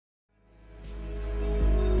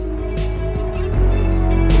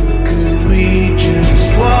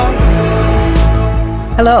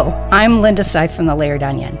Hello, I'm Linda Seith from the Layered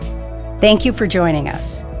Onion. Thank you for joining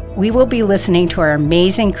us. We will be listening to our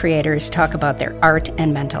amazing creators talk about their art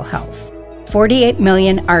and mental health. 48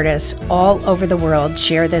 million artists all over the world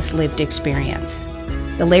share this lived experience.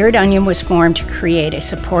 The Layered Onion was formed to create a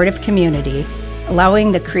supportive community,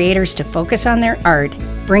 allowing the creators to focus on their art,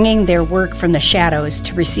 bringing their work from the shadows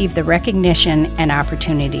to receive the recognition and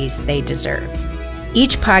opportunities they deserve.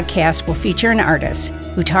 Each podcast will feature an artist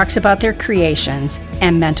who talks about their creations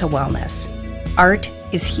and mental wellness. Art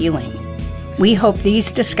is healing. We hope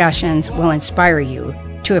these discussions will inspire you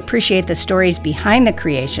to appreciate the stories behind the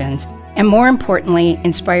creations and, more importantly,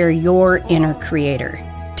 inspire your inner creator.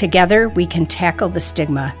 Together, we can tackle the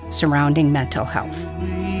stigma surrounding mental health.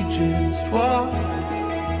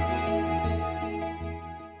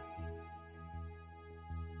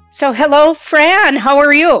 So, hello, Fran. How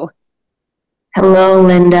are you? Hello,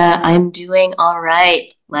 Linda. I'm doing all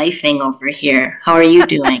right. Lifing over here. How are you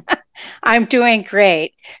doing? I'm doing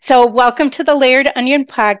great. So welcome to the Layered Onion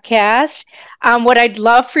podcast. What I'd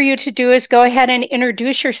love for you to do is go ahead and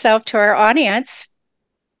introduce yourself to our audience.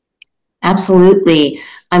 Absolutely.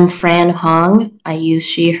 I'm Fran Hong. I use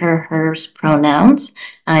she, her, hers pronouns.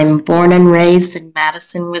 I'm born and raised in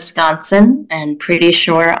Madison, Wisconsin, and pretty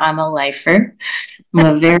sure I'm a lifer. I'm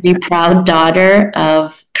a very proud daughter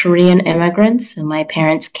of Korean immigrants, and my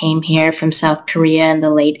parents came here from South Korea in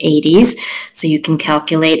the late 80s, so you can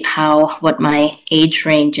calculate what my age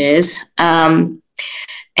range is.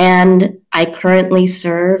 And I currently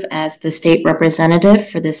serve as the state representative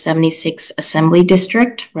for the 76th Assembly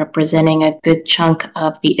District, representing a good chunk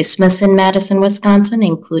of the Isthmus in Madison, Wisconsin,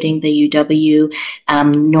 including the UW,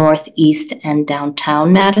 Northeast, and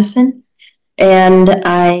downtown Madison. And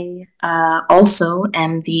I also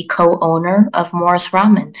am the co-owner of Morris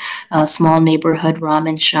Ramen, a small neighborhood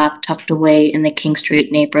ramen shop tucked away in the King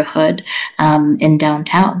Street neighborhood in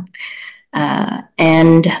downtown.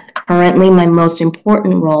 And currently my most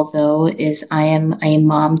important role, though, is I am a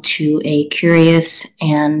mom to a curious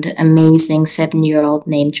and amazing 7-year-old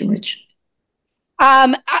named George.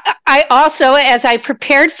 I also, as I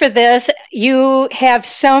prepared for this, you have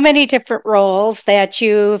so many different roles that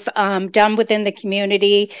you've done within the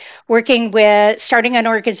community, starting an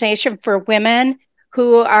organization for women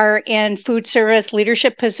who are in food service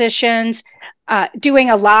leadership positions,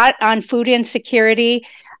 doing a lot on food insecurity.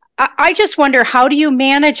 I just wonder, how do you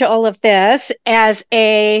manage all of this as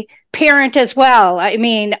a parent as well? I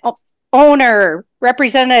mean, owner,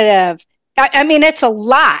 representative. I mean, it's a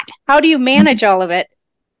lot. How do you manage all of it?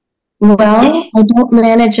 Well, I don't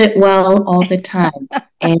manage it well all the time.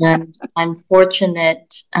 And I'm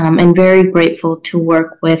fortunate and very grateful to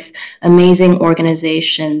work with amazing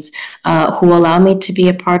organizations who allow me to be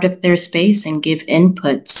a part of their space and give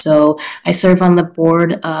input. So I serve on the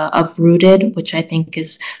board of Rooted, which I think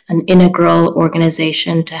is an integral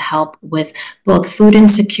organization to help with both food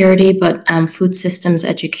insecurity, but food systems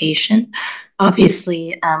education.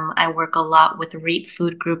 Obviously, I work a lot with REAP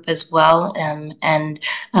Food Group as well, and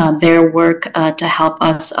their work to help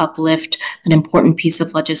us uplift an important piece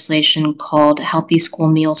of legislation called Healthy School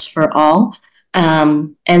Meals for All.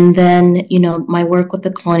 And then, my work with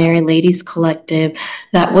the Culinary Ladies Collective,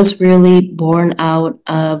 that was really born out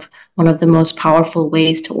of one of the most powerful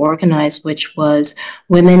ways to organize, which was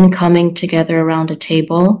women coming together around a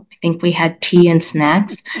table. I think we had tea and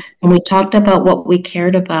snacks, and we talked about what we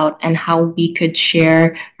cared about and how we could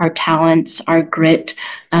share our talents, our grit,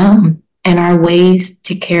 and our ways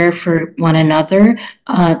to care for one another,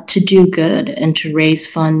 to do good and to raise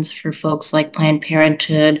funds for folks like Planned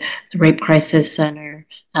Parenthood, the Rape Crisis Center,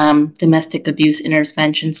 Domestic Abuse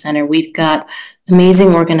Intervention Center. We've got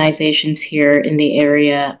amazing organizations here in the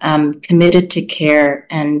area committed to care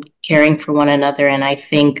and caring for one another. And I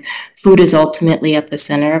think food is ultimately at the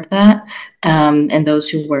center of that, and those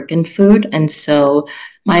who work in food. And so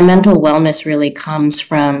my mental wellness really comes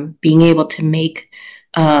from being able to make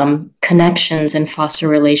connections and foster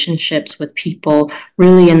relationships with people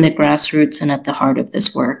really in the grassroots and at the heart of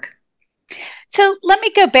this work. So let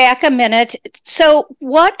me go back a minute. So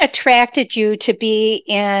what attracted you to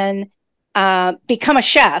become a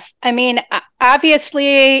chef? I mean,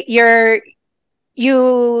 obviously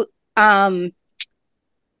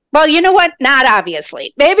well, you know what? Not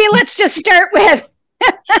obviously. Maybe let's just start with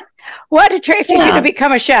what attracted you to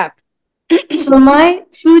become a chef? So my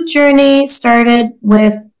food journey started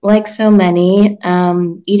with, like so many,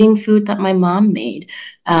 eating food that my mom made.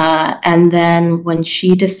 And then when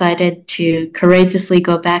she decided to courageously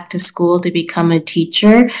go back to school to become a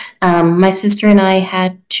teacher, my sister and I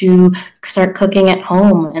had to start cooking at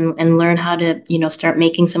home and learn how to, start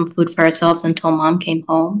making some food for ourselves until mom came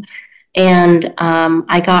home. And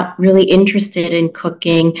I got really interested in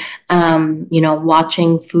cooking,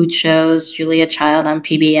 watching food shows, Julia Child on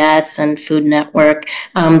PBS and Food Network,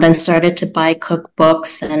 then started to buy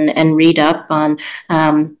cookbooks and read up on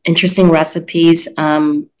interesting recipes.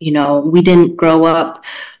 We didn't grow up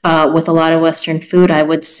with a lot of Western food. I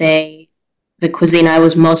would say the cuisine I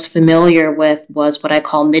was most familiar with was what I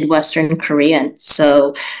call Midwestern Korean.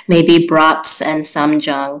 So maybe brats and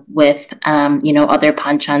samjang with, other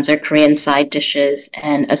banchans or Korean side dishes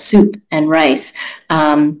and a soup and rice.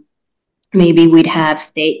 Maybe we'd have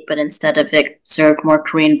steak, but instead of it served more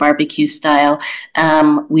Korean barbecue style,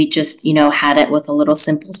 we just, had it with a little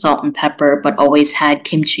simple salt and pepper, but always had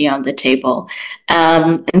kimchi on the table.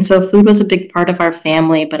 And so food was a big part of our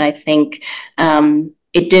family, but I think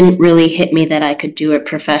it didn't really hit me that I could do it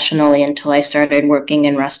professionally until I started working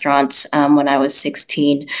in restaurants when I was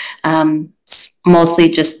 16, mostly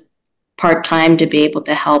just part-time to be able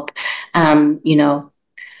to help,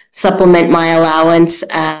 supplement my allowance.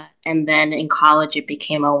 And then in college, it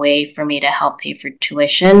became a way for me to help pay for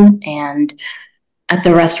tuition. And at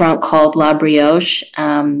the restaurant called La Brioche,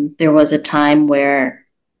 there was a time where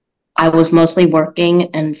I was mostly working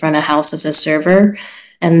in front of house as a server,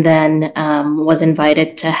 and then was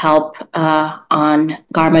invited to help on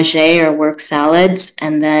garde-manger or work salads,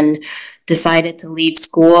 and then decided to leave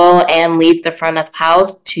school and leave the front of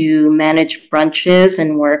house to manage brunches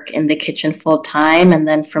and work in the kitchen full time. And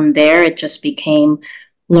then from there, it just became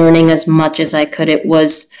learning as much as I could. It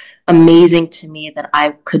was amazing to me that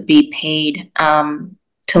I could be paid to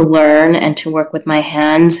learn and to work with my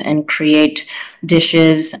hands and create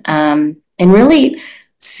dishes, and really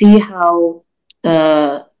see how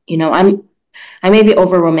I may be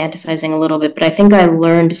over romanticizing a little bit, but I think I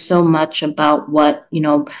learned so much about what,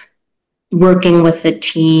 working with a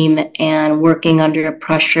team and working under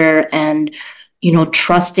pressure and,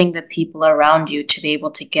 trusting the people around you to be able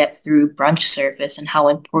to get through brunch service, and how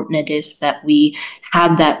important it is that we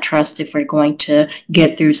have that trust if we're going to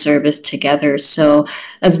get through service together. So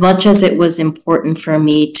as much as it was important for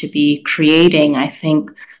me to be creating, I think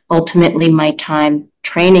ultimately my time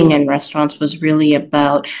training in restaurants was really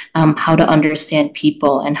about how to understand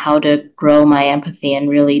people and how to grow my empathy and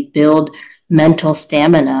really build mental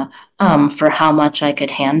stamina for how much I could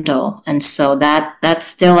handle. And so that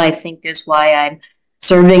still, I think, is why I'm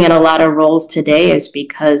serving in a lot of roles today, is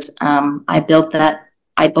because I built that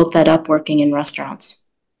up working in restaurants.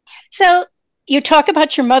 So you talk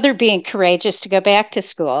about your mother being courageous to go back to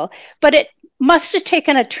school, but it must have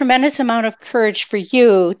taken a tremendous amount of courage for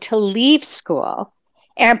you to leave school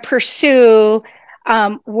and pursue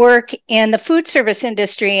work in the food service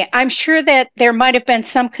industry. I'm sure that there might have been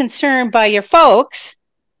some concern by your folks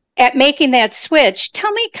at making that switch.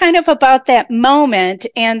 Tell me kind of about that moment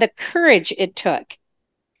and the courage it took.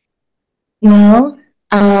 Well,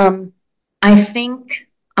 I think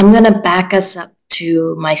I'm going to back us up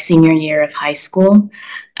to my senior year of high school.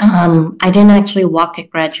 I didn't actually walk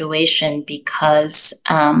at graduation because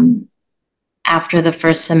after the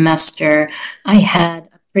first semester, I had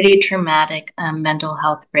a pretty traumatic mental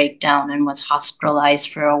health breakdown and was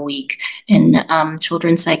hospitalized for a week in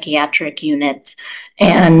children's psychiatric units.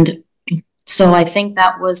 And so I think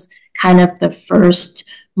that was kind of the first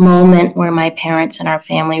moment where my parents and our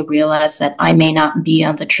family realized that I may not be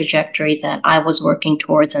on the trajectory that I was working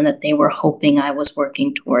towards and that they were hoping I was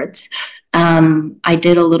working towards. I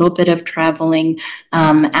did a little bit of traveling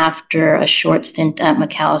after a short stint at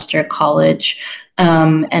Macalester College,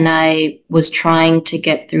 and I was trying to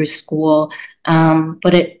get through school,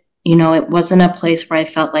 but it wasn't a place where I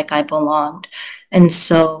felt like I belonged. And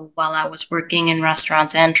so while I was working in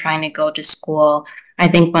restaurants and trying to go to school, I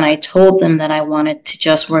think when I told them that I wanted to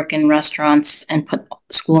just work in restaurants and put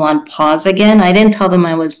school on pause again, I didn't tell them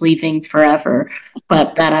I was leaving forever,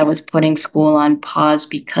 but that I was putting school on pause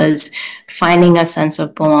because finding a sense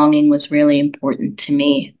of belonging was really important to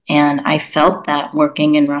me. And I felt that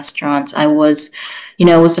working in restaurants. It was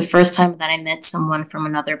the first time that I met someone from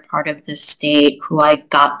another part of the state who I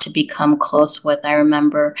got to become close with. I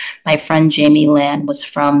remember my friend Jamie Land was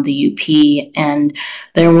from the UP, and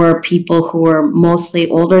there were people who were mostly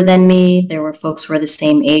older than me. There were folks who were the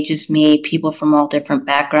same age as me, people from all different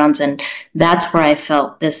backgrounds. And that's where I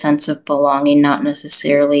felt this sense of belonging, not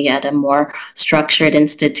necessarily at a more structured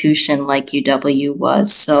institution like UW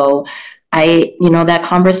was. So that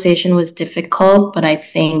conversation was difficult, but I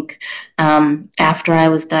think after I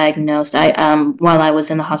was diagnosed, while I was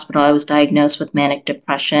in the hospital, I was diagnosed with manic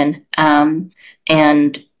depression, and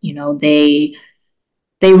they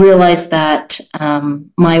realized that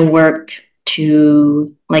my work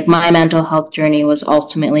my mental health journey was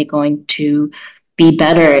ultimately going to be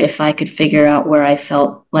better if I could figure out where I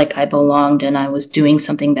felt like I belonged and I was doing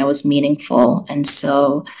something that was meaningful. And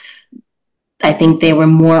so I think they were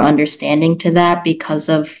more understanding to that because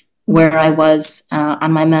of where I was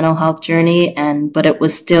on my mental health journey. But it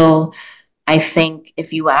was still, I think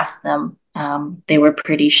if you ask them, they were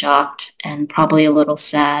pretty shocked and probably a little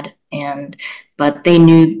sad. But they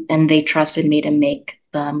knew and they trusted me to make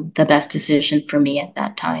the best decision for me at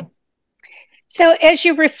that time. So as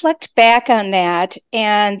you reflect back on that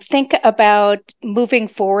and think about moving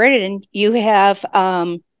forward, and you have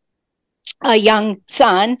a young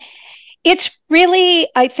son, it's really,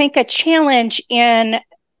 I think, a challenge in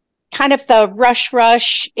kind of the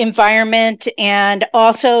rush environment, and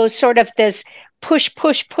also sort of this push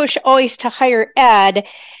always to higher ed.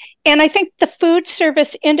 And I think the food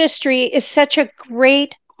service industry is such a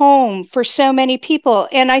great home for so many people.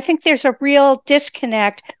 And I think there's a real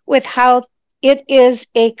disconnect with how it is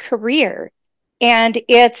a career and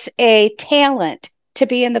it's a talent to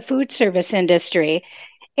be in the food service industry.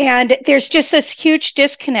 And there's just this huge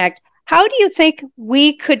disconnect. How do you think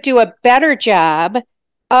we could do a better job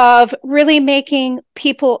of really making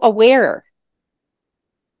people aware?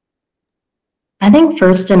 I think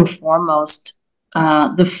first and foremost,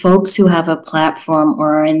 the folks who have a platform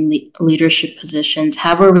or are in the leadership positions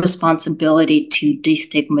have a responsibility to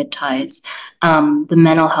destigmatize the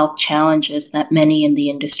mental health challenges that many in the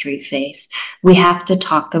industry face. We have to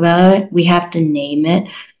talk about it. We have to name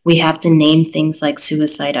it. We have to name things like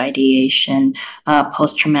suicide ideation,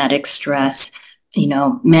 post-traumatic stress,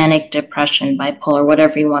 manic depression, bipolar,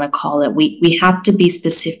 whatever you want to call it. We have to be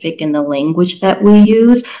specific in the language that we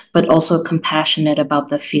use, but also compassionate about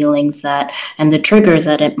the feelings and the triggers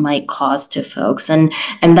that it might cause to folks. And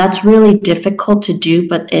that's really difficult to do,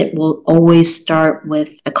 but it will always start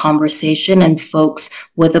with a conversation and folks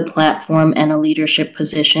with a platform and a leadership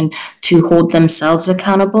position to hold themselves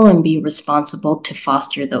accountable and be responsible to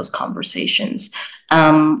foster those conversations.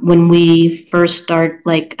 When we first start,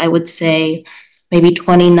 I would say, maybe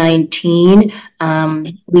 2019,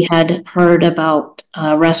 we had heard about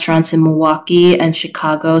restaurants in Milwaukee and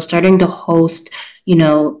Chicago starting to host,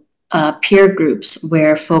 peer groups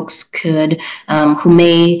where folks could,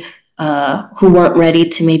 who weren't ready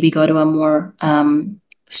to maybe go to a more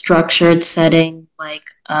structured setting like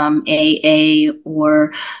AA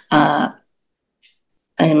or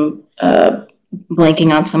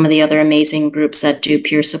blanking on some of the other amazing groups that do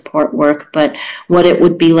peer support work, but what it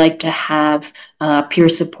would be like to have a peer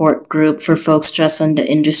support group for folks just in the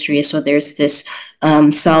industry. So there's this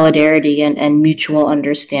solidarity and mutual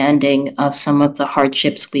understanding of some of the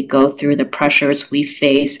hardships we go through, the pressures we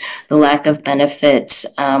face, the lack of benefits,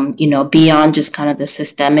 beyond just kind of the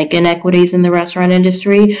systemic inequities in the restaurant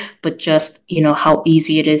industry, but just, how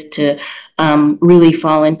easy it is to really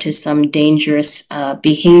fall into some dangerous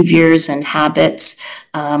behaviors and habits.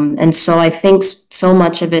 And so I think so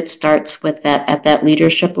much of it starts with that at that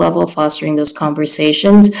leadership level, fostering those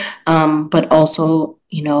conversations, but also,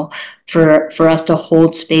 for us to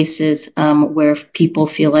hold spaces where people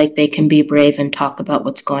feel like they can be brave and talk about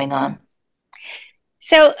what's going on.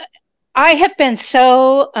 So I have been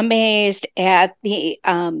so amazed at the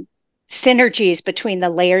synergies between the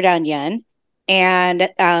Layered Onion and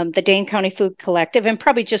the Dane County Food Collective, and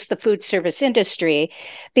probably just the food service industry,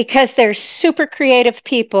 because they're super creative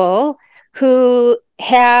people who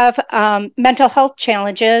have mental health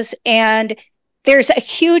challenges, and there's a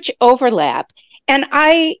huge overlap. And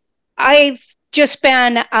I've just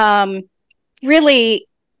been really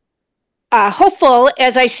hopeful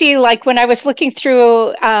as I see, like when I was looking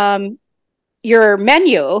through your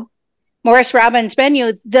menu, Morris Ramen's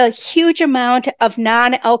menu, the huge amount of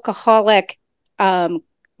non-alcoholic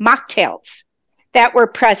mocktails that were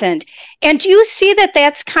present. And do you see that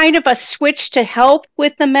that's kind of a switch to help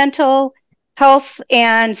with the mental health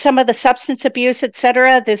and some of the substance abuse, et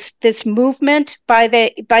cetera, this movement by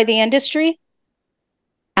the industry?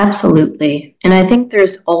 Absolutely. And I think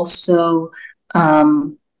there's also,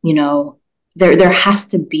 there has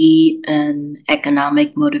to be an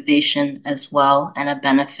economic motivation as well and a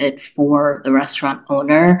benefit for the restaurant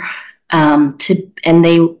owner.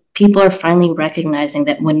 People are finally recognizing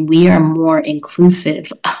that when we are more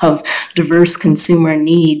inclusive of diverse consumer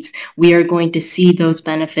needs, we are going to see those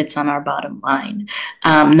benefits on our bottom line.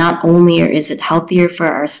 Not only is it healthier for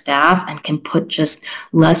our staff and can put just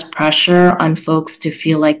less pressure on folks to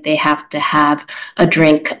feel like they have to have a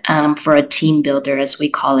drink for a team builder, as we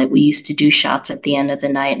call it. We used to do shots at the end of the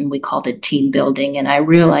night and we called it team building. And I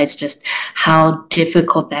realized just how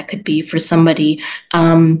difficult that could be for somebody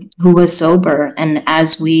who was sober. And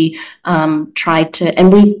as we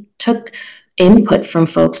we took input from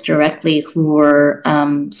folks directly who were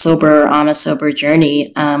sober or on a sober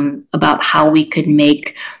journey about how we could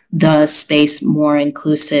make the space more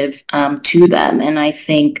inclusive to them. And I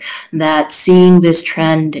think that seeing this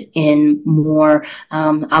trend in more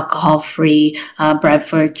alcohol-free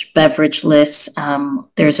beverage lists,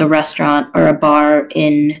 there's a restaurant or a bar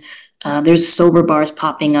there's sober bars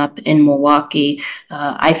popping up in Milwaukee.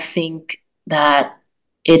 I think that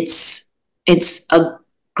it's a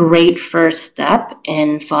great first step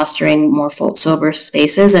in fostering more full sober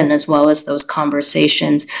spaces, and as well as those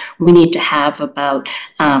conversations we need to have about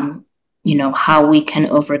how we can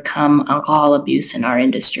overcome alcohol abuse in our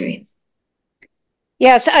industry.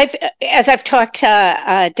 Yes, as I've talked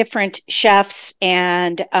to different chefs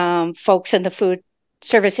and folks in the food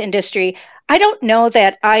service industry, I don't know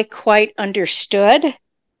that I quite understood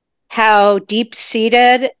how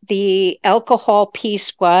deep-seated the alcohol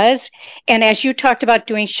piece was. And as you talked about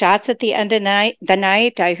doing shots at the end of the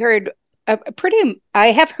night, I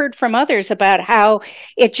have heard from others about how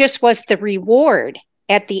it just was the reward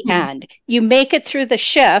at the end. You make it through the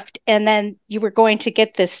shift, and then you were going to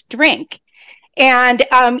get this drink. And,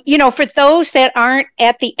 for those that aren't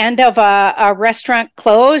at the end of a restaurant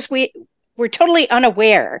close, we're totally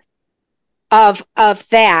unaware of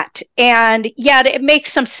that. And yet it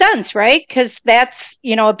makes some sense, right? Because that's,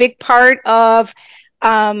 a big part of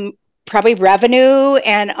probably revenue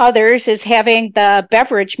and others is having the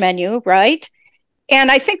beverage menu, right?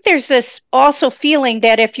 And I think there's this also feeling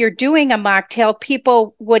that if you're doing a mocktail,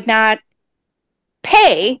 people would not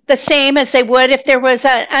pay the same as they would if there was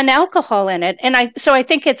an alcohol in it. And so I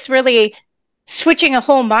think it's really switching a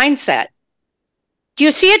whole mindset. Do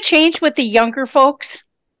you see a change with the younger folks?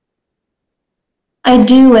 I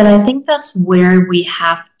do, and I think that's where we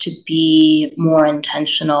have to be more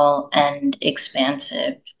intentional and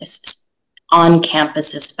expansive. On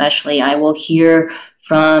campus especially, I will hear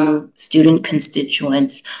from student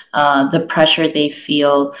constituents the pressure they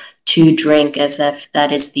feel to drink as if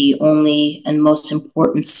that is the only and most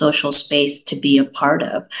important social space to be a part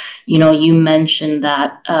of. You mentioned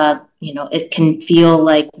that it can feel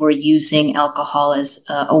like we're using alcohol as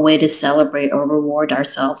a way to celebrate or reward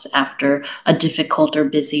ourselves after a difficult or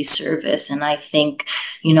busy service. And I think,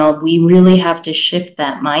 we really have to shift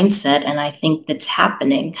that mindset. And I think that's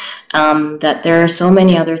happening, that there are so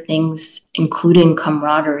many other things, including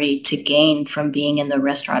camaraderie, to gain from being in the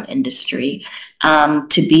restaurant industry.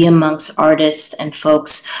 To be amongst artists and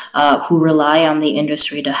folks who rely on the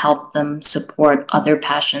industry to help them support other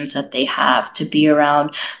passions that they have, to be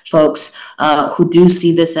around folks who do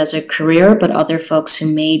see this as a career, but other folks who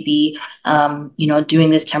may be,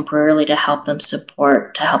 doing this temporarily to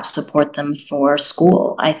help support them for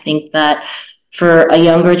school. I think that for a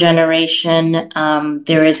younger generation,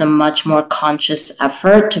 there is a much more conscious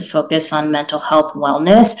effort to focus on mental health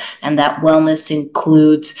wellness, and that wellness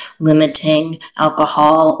includes limiting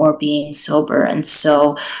alcohol or being sober. And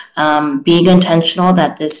so being intentional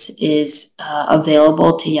that this is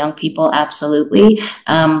available to young people, absolutely.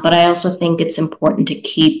 But I also think it's important to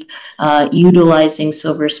keep utilizing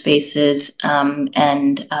sober spaces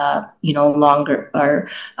and longer or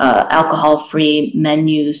alcohol-free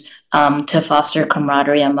menus to foster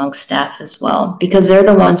camaraderie amongst staff as well, because they're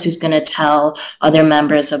the ones who's going to tell other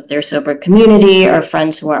members of their sober community or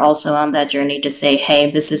friends who are also on that journey to say, hey,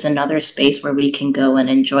 this is another space where we can go and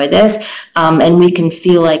enjoy this. And we can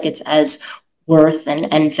feel like it's as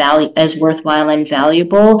worthwhile and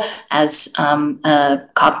valuable as a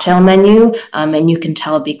cocktail menu. And you can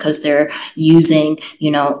tell because they're using,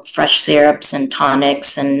 fresh syrups and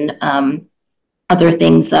tonics and other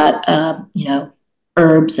things that,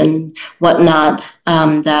 herbs and whatnot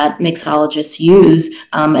that mixologists use,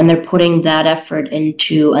 and they're putting that effort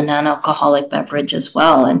into a non-alcoholic beverage as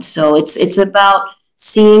well. And so it's about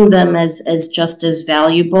seeing them as just as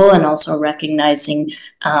valuable, and also recognizing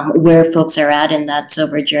where folks are at in that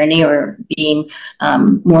sober journey, or being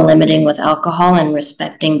more limiting with alcohol, and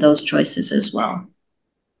respecting those choices as well.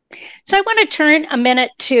 So I want to turn a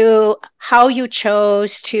minute to how you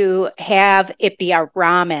chose to have it be a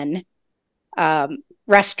ramen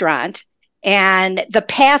restaurant, and the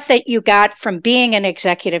path that you got from being an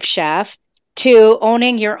executive chef to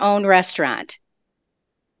owning your own restaurant.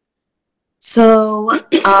 So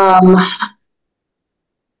a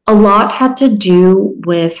lot had to do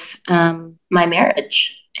with my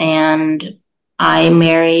marriage. And I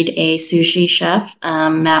married a sushi chef,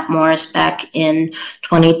 Matt Morris, back in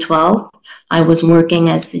 2012. I was working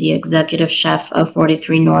as the executive chef of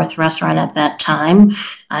 43 North restaurant at that time.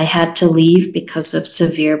 I had to leave because of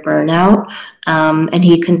severe burnout. And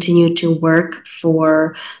he continued to work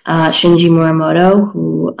for Shinji Muramoto,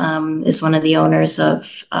 who is one of the owners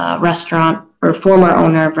of restaurant, or former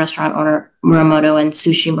owner of restaurant owner Muramoto and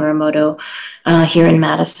Sushi Muramoto here in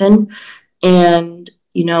Madison. And,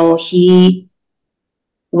 he,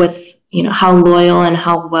 with, how loyal and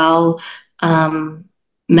how well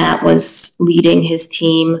Matt was leading his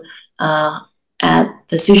team at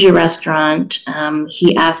the sushi restaurant,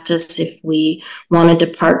 he asked us if we wanted to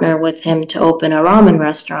partner with him to open a ramen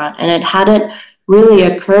restaurant. And it hadn't really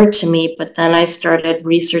occurred to me, but then I started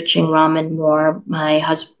researching ramen more.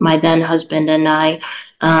 My then husband and I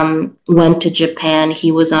went to Japan.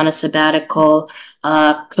 He was on a sabbatical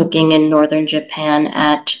cooking in northern Japan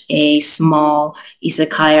at a small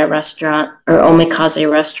izakaya restaurant, or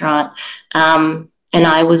omikaze restaurant. And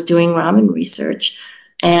I was doing ramen research.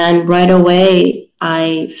 And right away,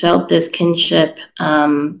 I felt this kinship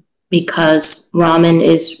because ramen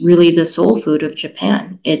is really the soul food of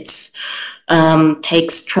Japan. It's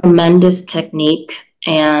takes tremendous technique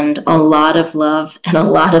and a lot of love and a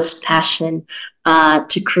lot of passion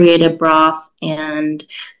to create a broth. And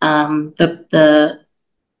I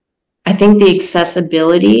think the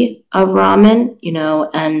accessibility of ramen,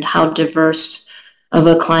 and how diverse of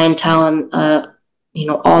a clientele and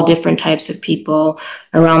all different types of people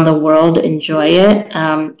around the world enjoy it.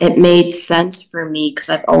 It made sense for me because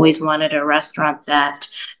I've always wanted a restaurant that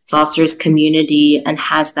fosters community and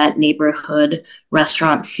has that neighborhood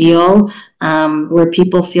restaurant feel, where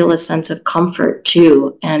people feel a sense of comfort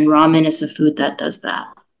too. And ramen is a food that does that.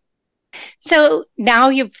 So now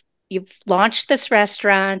you've launched this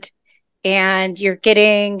restaurant, and you're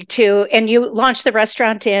and you launched the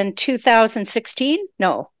restaurant in 2016?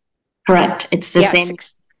 No. Correct. It's the same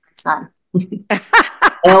son. I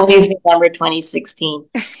always remember 2016.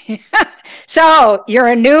 So you're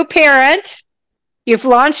a new parent. You've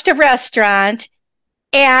launched a restaurant.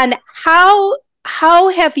 And how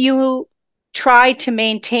have you tried to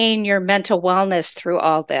maintain your mental wellness through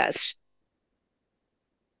all this?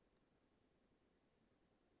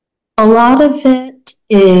 A lot of it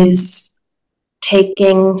is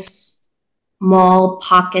taking small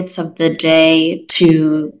pockets of the day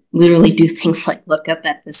to literally do things like look up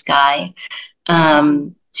at the sky,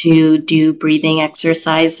 to do breathing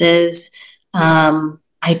exercises.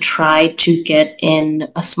 I try to get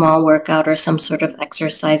in a small workout or some sort of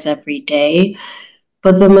exercise every day,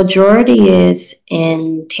 but the majority is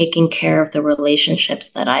in taking care of the relationships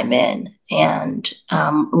that I'm in and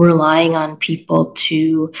relying on people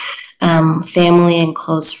family and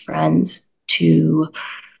close friends, to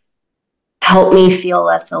help me feel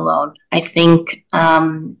less alone. I think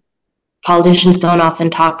politicians don't often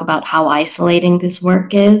talk about how isolating this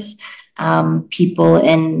work is. People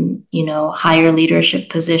in, higher leadership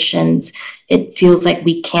positions, it feels like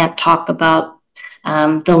we can't talk about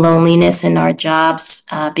the loneliness in our jobs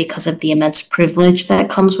because of the immense privilege that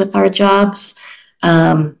comes with our jobs.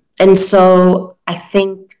 And so I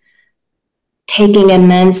think taking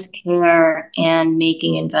immense care and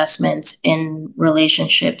making investments in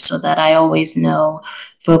relationships so that I always know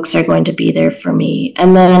folks are going to be there for me.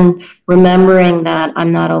 And then remembering that I'm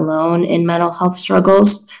not alone in mental health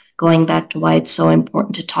struggles, going back to why it's so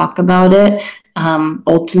important to talk about it.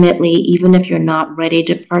 Ultimately, even if you're not ready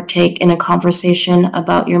to partake in a conversation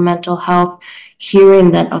about your mental health, hearing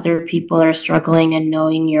that other people are struggling and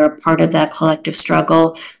knowing you're a part of that collective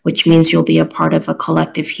struggle, which means you'll be a part of a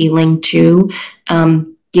collective healing too,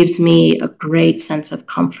 gives me a great sense of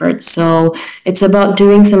comfort. So it's about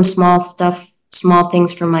doing some small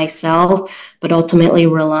things for myself, but ultimately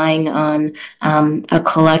relying on a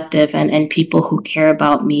collective and people who care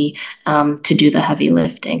about me to do the heavy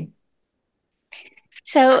lifting.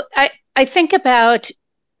 So I think about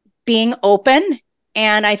being open,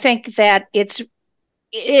 and I think that it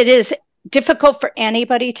is difficult for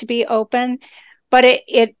anybody to be open, but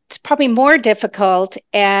it's probably more difficult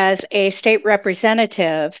as a state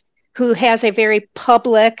representative who has a very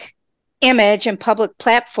public image and public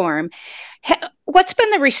platform. What's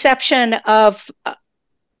been the reception of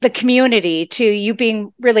the community to you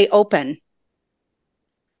being really open?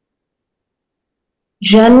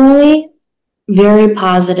 Generally, very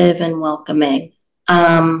positive and welcoming.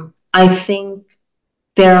 I think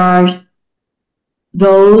there are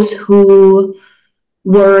those who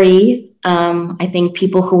worry. I think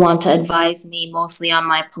people who want to advise me mostly on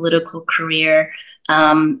my political career,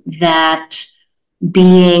 that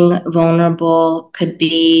being vulnerable could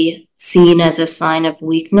be seen as a sign of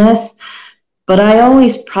weakness. But I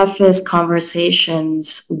always preface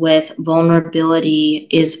conversations with vulnerability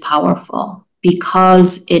is powerful.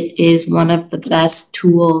 because it is one of the best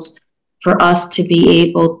tools for us to be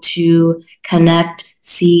able to connect,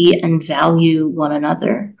 see, and value one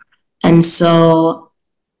another. And so,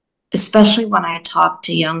 especially when I talk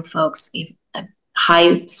to young folks,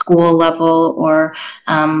 high school level or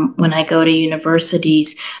when I go to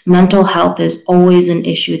universities, mental health is always an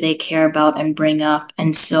issue they care about and bring up.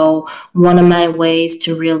 And so one of my ways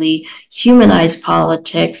to really humanize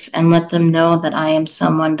politics and let them know that I am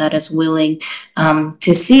someone that is willing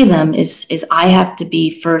to see them is I have to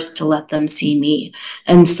be first to let them see me.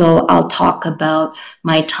 And so I'll talk about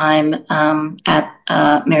my time at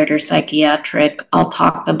Meriter Psychiatric. I'll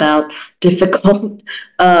talk about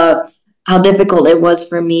how difficult it was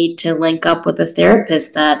for me to link up with a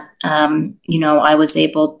therapist that, I was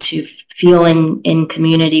able to feel in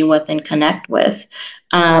community with and connect with.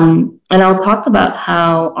 And I'll talk about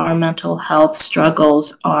how our mental health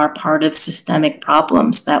struggles are part of systemic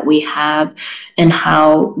problems that we have and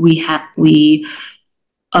how we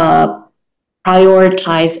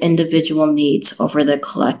prioritize individual needs over the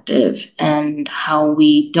collective, and how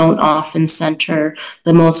we don't often center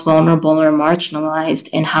the most vulnerable or marginalized,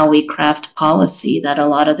 and how we craft policy that a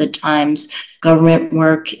lot of the times government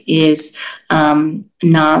work is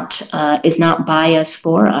not biased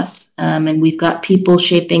for us. And we've got people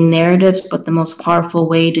shaping narratives, but the most powerful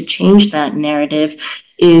way to change that narrative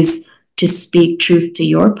is to speak truth to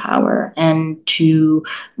your power and to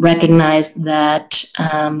recognize that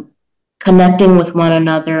connecting with one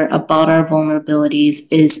another about our vulnerabilities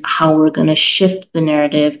is how we're going to shift the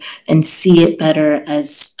narrative and see it better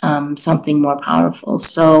as something more powerful.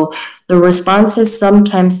 So the response is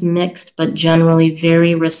sometimes mixed, but generally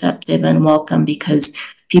very receptive and welcome, because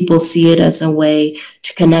people see it as a way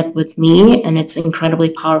to connect with me. And it's incredibly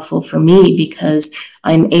powerful for me because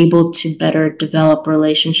I'm able to better develop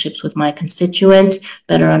relationships with my constituents,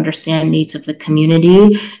 better understand needs of the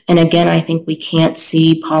community. And again, I think we can't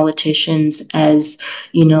see politicians as,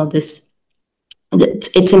 this.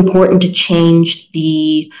 It's important to change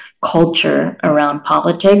the culture around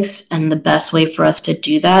politics. And the best way for us to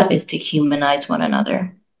do that is to humanize one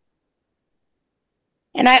another.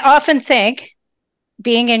 And I often think,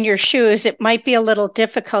 being in your shoes, it might be a little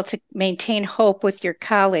difficult to maintain hope with your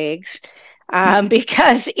colleagues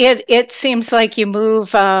because it seems like you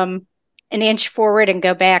move an inch forward and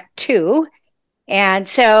go back two. And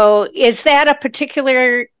so is that a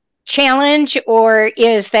particular challenge, or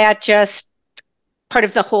is that just part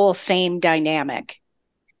of the whole same dynamic?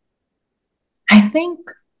 I think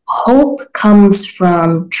hope comes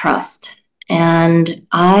from trust. And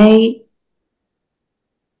I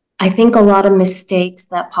think a lot of mistakes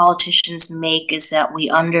that politicians make is that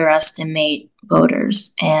we underestimate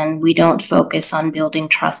voters and we don't focus on building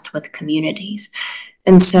trust with communities.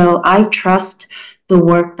 And so I trust the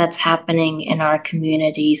work that's happening in our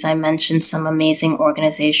communities. I mentioned some amazing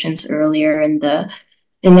organizations earlier in the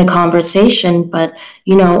conversation, but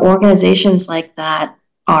organizations like that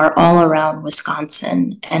are all around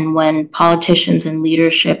Wisconsin. And when politicians and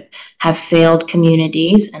leadership have failed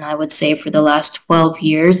communities, and I would say for the last 12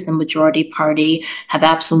 years, the majority party have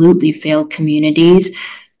absolutely failed communities,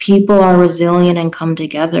 people are resilient and come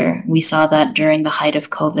together. We saw that during the height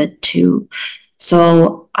of COVID too.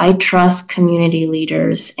 So I trust community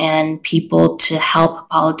leaders and people to help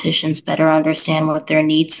politicians better understand what their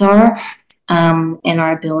needs are. And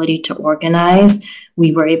our ability to organize.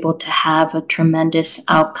 We were able to have a tremendous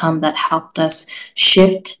outcome that helped us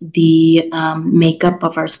shift the makeup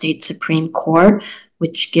of our state Supreme Court,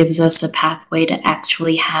 which gives us a pathway to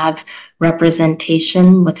actually have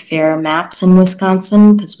representation with fair maps in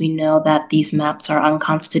Wisconsin, because we know that these maps are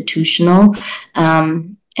unconstitutional.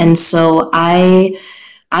 And so I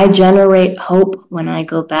generate hope when I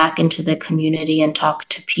go back into the community and talk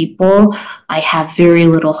to people. I have very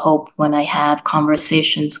little hope when I have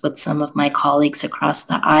conversations with some of my colleagues across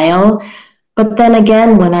the aisle. But then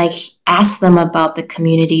again, when I ask them about the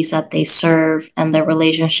communities that they serve and the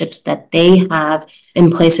relationships that they have in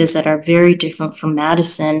places that are very different from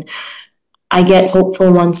Madison, I get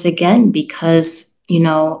hopeful once again because,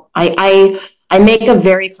 I make a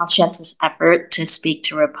very conscientious effort to speak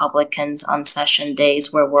to Republicans on session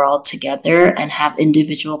days where we're all together and have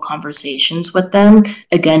individual conversations with them.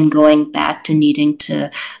 Again, going back to needing to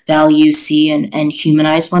value, see, and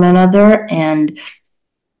humanize one another. And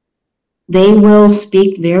they will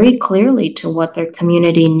speak very clearly to what their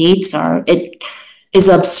community needs are. It is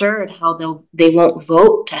absurd how they won't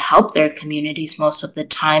vote to help their communities most of the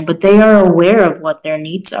time, but they are aware of what their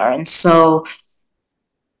needs are. And so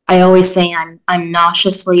I always say I'm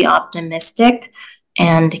nauseously optimistic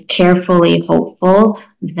and carefully hopeful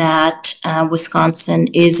that Wisconsin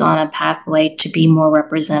is on a pathway to be more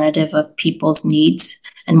representative of people's needs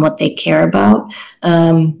and what they care about,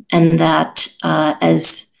 and that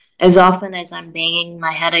as often as I'm banging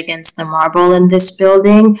my head against the marble in this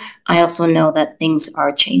building, I also know that things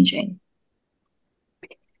are changing.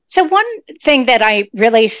 So one thing that I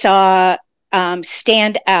really saw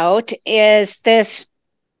stand out is this,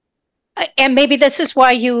 and maybe this is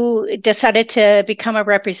why you decided to become a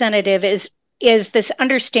representative, is this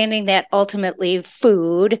understanding that ultimately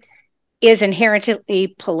food is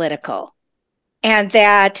inherently political. And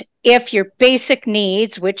that if your basic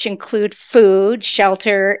needs, which include food,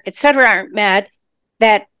 shelter, et cetera, aren't met,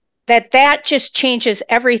 that just changes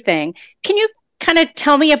everything. Can you kind of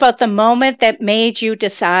tell me about the moment that made you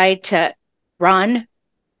decide to run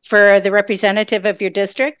for the representative of your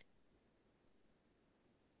district?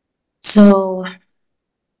 So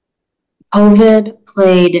COVID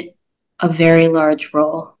played a very large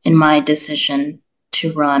role in my decision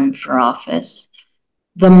to run for office.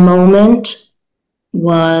 The moment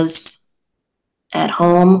was at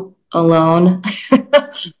home alone.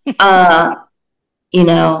 You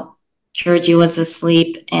know, Georgie was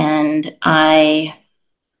asleep, and I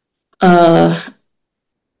felt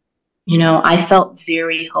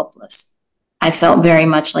very hopeless. I felt very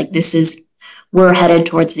much like we're headed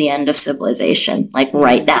towards the end of civilization, like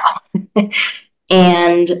right now.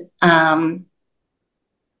 And,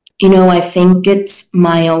 I think it's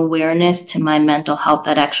my awareness to my mental health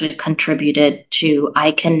that actually contributed to,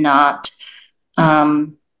 I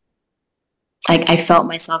felt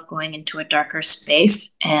myself going into a darker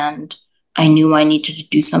space, and I knew I needed to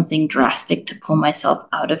do something drastic to pull myself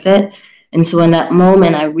out of it. And so in that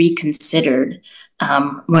moment, I reconsidered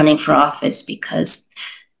running for office, because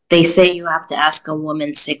they say you have to ask a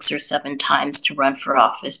woman 6 or 7 times to run for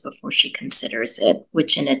office before she considers it,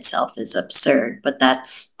 which in itself is absurd. But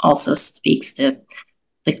that's also speaks to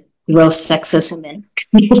the gross sexism in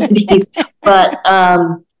communities. But,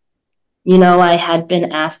 I had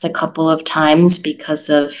been asked a couple of times because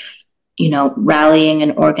of, rallying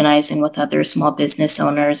and organizing with other small business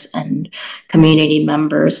owners and community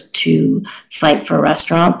members to fight for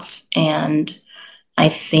restaurants. And I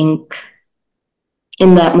think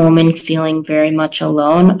in that moment, feeling very much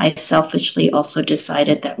alone, I selfishly also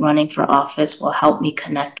decided that running for office will help me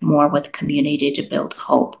connect more with community to build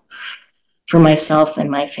hope for myself and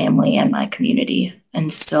my family and my community.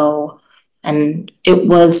 And it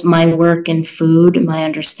was my work in food, my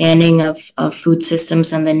understanding of food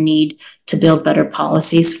systems and the need to build better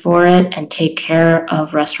policies for it and take care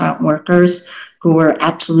of restaurant workers who were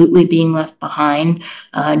absolutely being left behind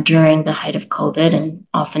during the height of COVID, and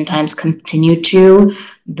oftentimes continue to,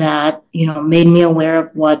 that, made me aware of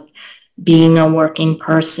what being a working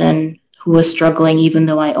person who was struggling, even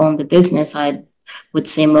though I owned the business, I would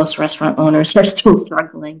say most restaurant owners are still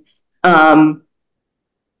struggling,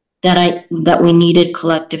 that we needed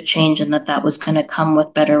collective change, and that was going to come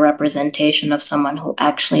with better representation of someone who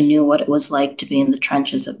actually knew what it was like to be in the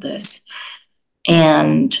trenches of this.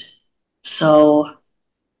 And so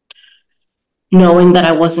knowing that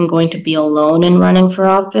I wasn't going to be alone in running for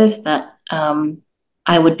office, that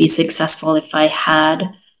I would be successful if I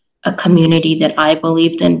had a community that I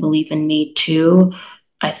believed in, believe in me too,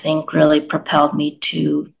 I think really propelled me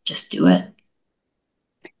to just do it.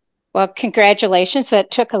 Well, congratulations.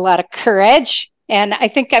 That took a lot of courage. And I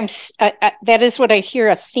think that is what I hear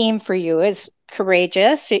a theme for you is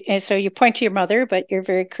courageous. And so you point to your mother, but you're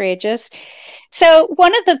very courageous. So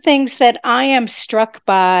one of the things that I am struck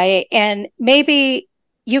by, and maybe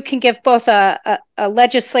you can give both a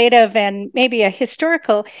legislative and maybe a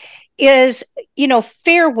historical, is,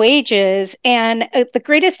 fair wages. And the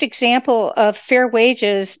greatest example of fair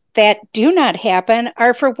wages that do not happen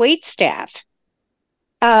are for wait staff.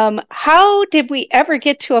 How did we ever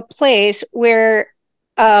get to a place where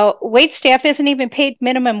wait staff isn't even paid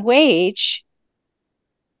minimum wage?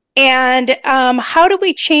 And how do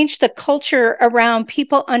we change the culture around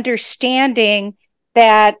people understanding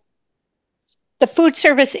that the food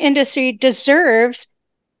service industry deserves,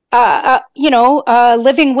 a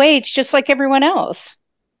living wage just like everyone else?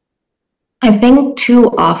 I think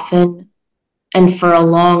too often, and for a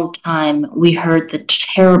long time, we heard the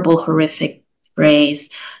terrible, horrific phrase,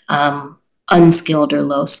 unskilled or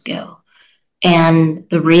low skill. And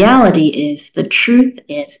the reality is, the truth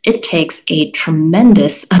is, it takes a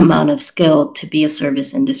tremendous amount of skill to be a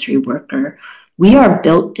service industry worker. We are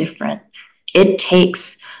built different. It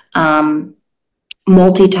takes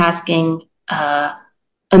multitasking,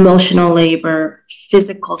 emotional labor,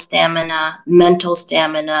 physical stamina, mental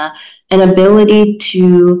stamina, an ability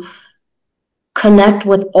to connect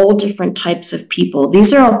with all different types of people.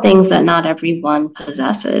 These are all things that not everyone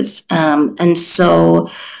possesses. And so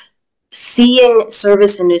seeing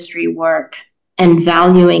service industry work and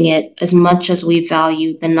valuing it as much as we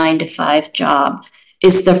value the 9-to-5 job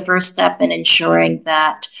is the first step in ensuring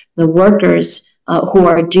that the workers who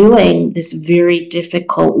are doing this very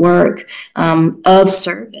difficult work of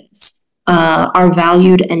service are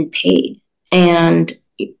valued and paid. And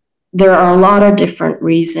there are a lot of different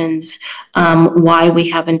reasons why we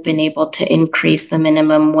haven't been able to increase the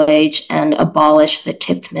minimum wage and abolish the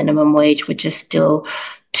tipped minimum wage, which is still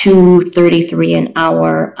 $2.33 an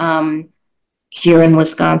hour here in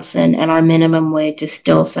Wisconsin, and our minimum wage is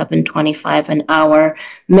still $7.25 an hour.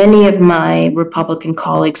 Many of my Republican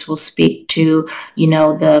colleagues will speak to,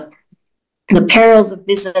 the perils of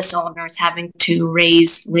business owners having to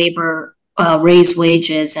raise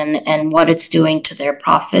wages and what it's doing to their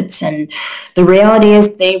profits. And the reality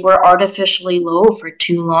is they were artificially low for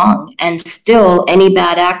too long. And still, any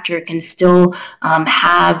bad actor can still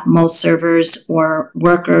have most servers or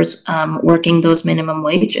workers working those minimum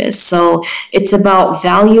wages. So it's about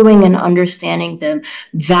valuing and understanding the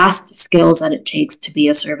vast skills that it takes to be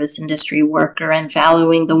a service industry worker and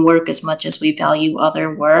valuing the work as much as we value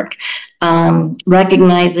other work.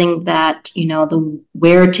 Recognizing that,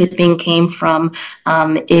 where tipping came from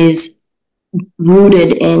is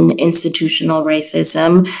rooted in institutional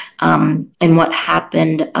racism and what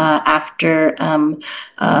happened after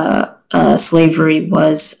slavery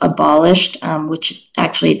was abolished, which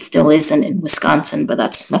actually it still isn't in Wisconsin, but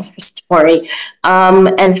that's another story,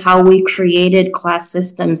 and how we created class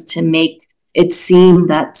systems to make it seemed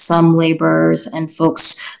that some laborers and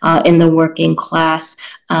folks in the working class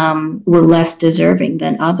were less deserving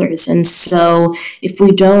than others. And so if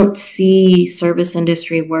we don't see service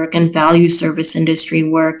industry work and value service industry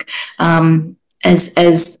work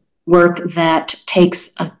as work that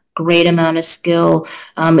takes a great amount of skill,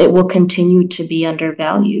 it will continue to be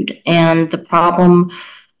undervalued. And the problem,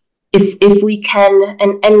 if we can,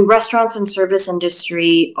 and restaurants and service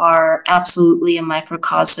industry are absolutely a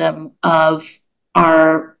microcosm of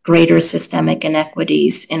our greater systemic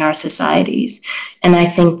inequities in our societies. And I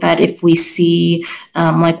think that if we see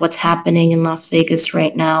like what's happening in Las Vegas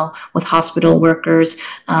right now with hospital workers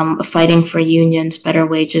fighting for unions, better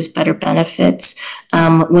wages, better benefits,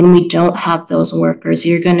 when we don't have those workers,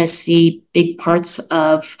 you're going to see big parts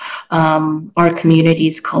of our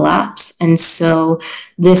communities collapse. And so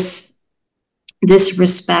this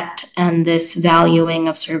respect and this valuing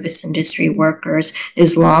of service industry workers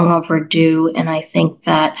is long overdue. And I think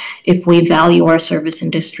that if we value our service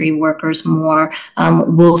industry workers more,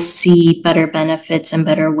 we'll see better benefits and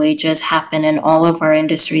better wages happen in all of our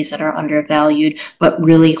industries that are undervalued, but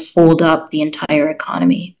really hold up the entire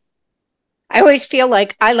economy. I always feel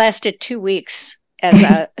like I lasted 2 weeks as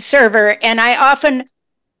a server, and I often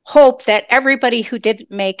hope that everybody who didn't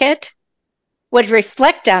make it would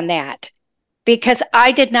reflect on that. Because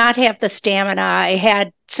I did not have the stamina. I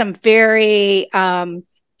had some very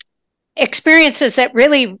experiences that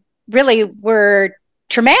really, really were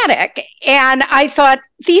traumatic. And I thought,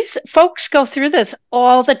 these folks go through this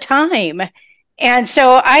all the time. And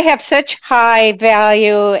so I have such high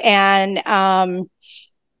value and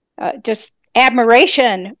just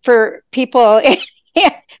admiration for people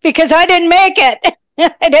because I didn't make it.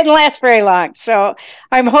 I didn't last very long. So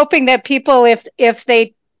I'm hoping that people, if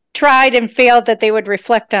they tried and failed, that they would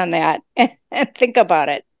reflect on that and think about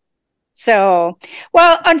it. So,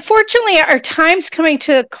 well, unfortunately, our time's coming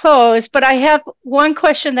to a close, but I have one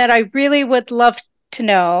question that I really would love to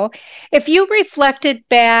know. If you reflected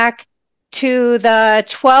back to the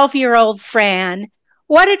 12-year-old Fran,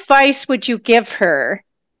 what advice would you give her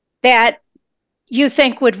that you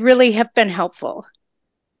think would really have been helpful?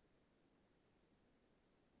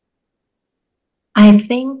 I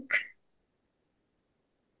think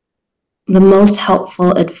the most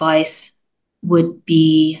helpful advice would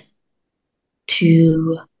be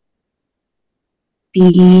to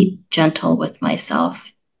be gentle with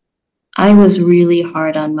myself. I was really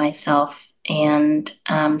hard on myself and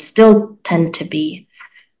still tend to be,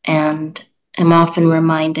 and I'm often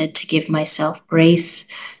reminded to give myself grace,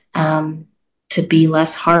 to be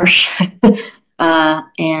less harsh,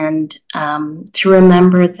 and to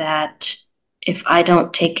remember that if I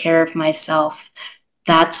don't take care of myself,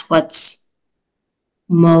 that's what's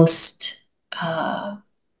most, that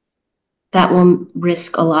will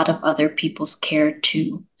risk a lot of other people's care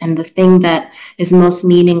too. And the thing that is most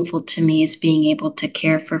meaningful to me is being able to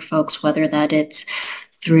care for folks, whether that it's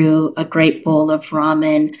through a great bowl of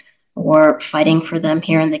ramen or fighting for them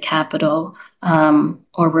here in the Capitol,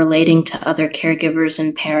 or relating to other caregivers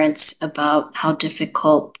and parents about how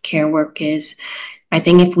difficult care work is. I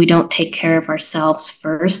think if we don't take care of ourselves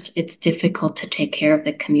first, it's difficult to take care of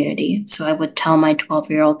the community. So I would tell my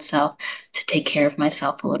 12-year-old self to take care of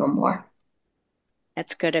myself a little more.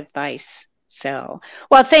 That's good advice. So,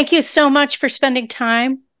 well, thank you so much for spending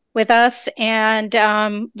time with us, and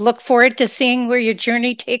look forward to seeing where your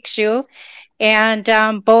journey takes you,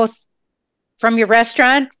 and both from your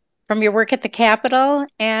restaurant, from your work at the Capitol,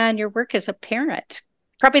 and your work as a parent.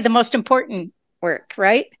 Probably the most important work,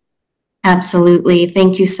 right? Absolutely.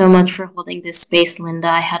 Thank you so much for holding this space, Linda.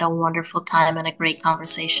 I had a wonderful time and a great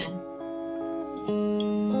conversation.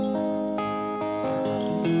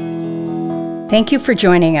 Thank you for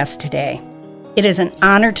joining us today. It is an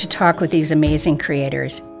honor to talk with these amazing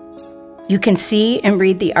creators. You can see and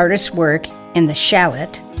read the artist's work in the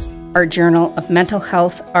Shallot, our journal of mental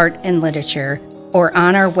health, art, and literature, or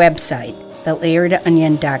on our website,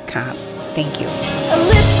 thelayeredonion.com. Thank you.